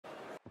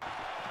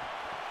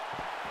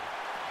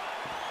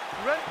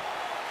You ready?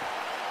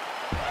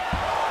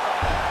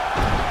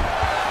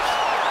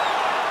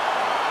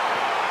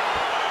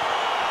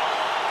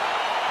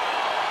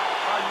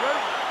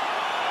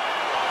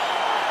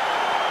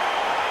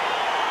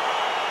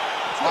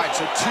 All right,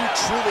 so two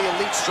truly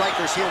elite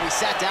strikers here. We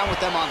sat down with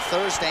them on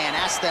Thursday and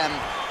asked them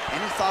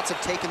any thoughts of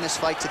taking this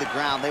fight to the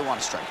ground. They want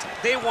to strike tonight.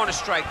 They want to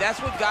strike.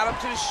 That's what got them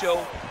to the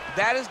show.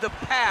 That is the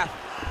path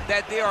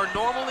that they are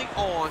normally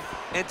on.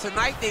 And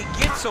tonight they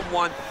get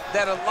someone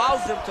that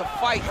allows them to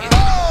fight.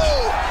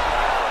 Oh!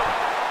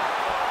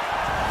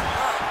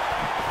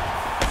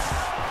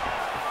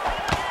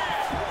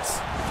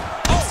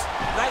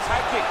 Nice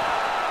high kick.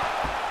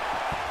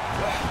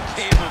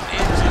 Game of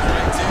inches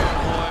right there,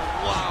 boy.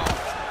 Wow.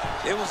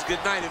 It was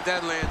good night if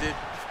that landed.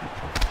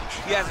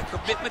 He has a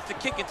commitment to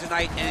kicking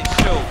tonight, and it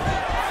showed.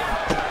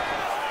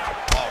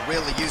 Oh,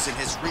 really using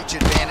his reach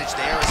advantage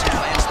there as he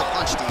lands the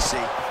punch, DC.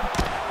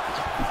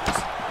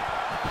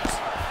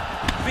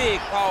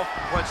 Big,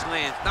 powerful punch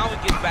lands. Now he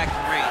gets back in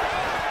range.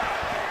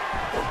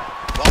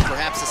 Well,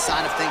 perhaps a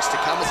sign of things to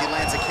come as he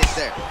lands a kick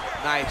there.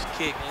 Nice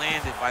kick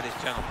landed by this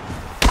gentleman.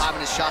 Timing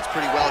his shots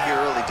pretty well here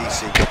early,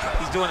 DC.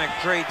 He's doing a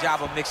great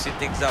job of mixing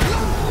things up.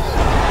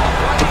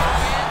 Fantastic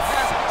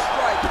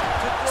strike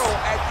to throw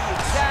at the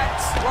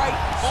exact right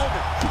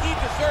moment. He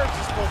deserves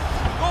this moment.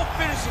 Go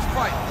finish his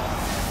fight.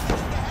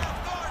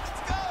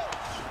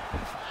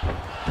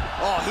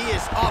 Oh, he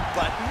is up,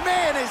 but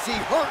man, is he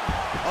hurting.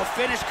 A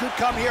finish could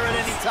come here at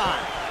any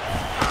time.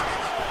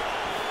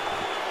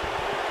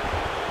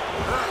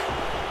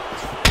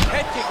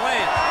 Head kick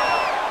lands.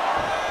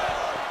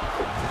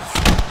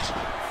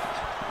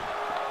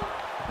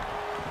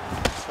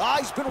 Ah,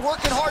 he's been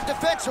working hard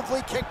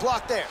defensively. Kick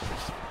block there.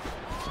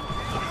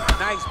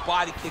 Nice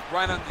body kick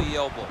right under the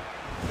elbow.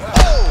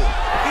 Oh!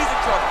 He's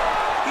in trouble.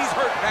 He's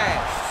hurt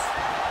bad.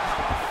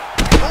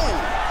 Oh!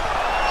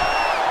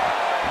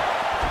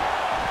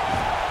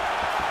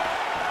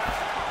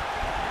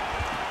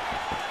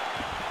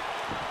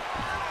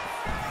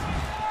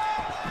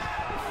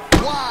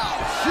 Wow,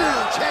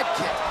 huge head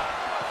kick.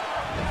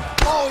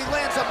 Oh, he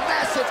lands a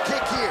massive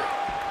kick here.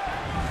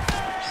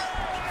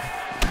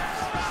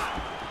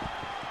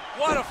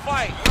 What a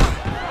fight.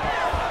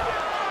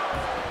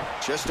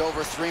 Just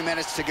over 3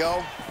 minutes to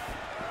go.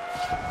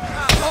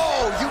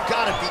 Oh, you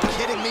gotta be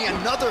kidding me.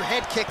 Another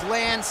head kick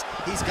lands.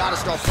 He's gotta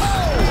start. Oh!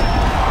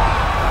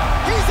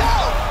 He's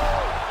out!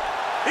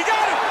 He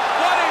got him!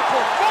 What a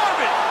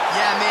performance!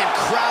 Yeah, man,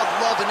 crowd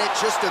loving it.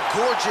 Just a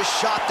gorgeous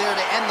shot there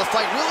to end the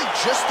fight. Really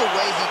just the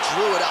way he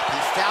drew it up. He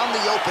found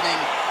the opening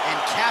and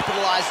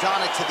capitalized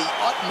on it to the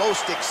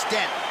utmost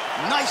extent.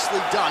 Nicely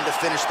done to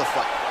finish the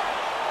fight.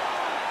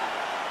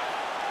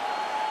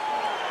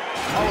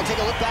 Oh, we'll take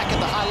a look back at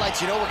the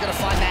highlights. You know we're going to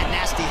find that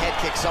nasty head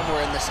kick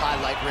somewhere in this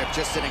highlight rip.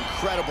 Just an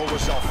incredible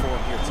result for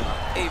him here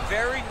tonight. A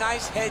very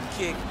nice head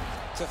kick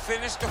to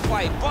finish the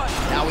fight, but...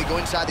 Now we go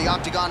inside the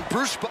octagon.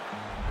 Bruce...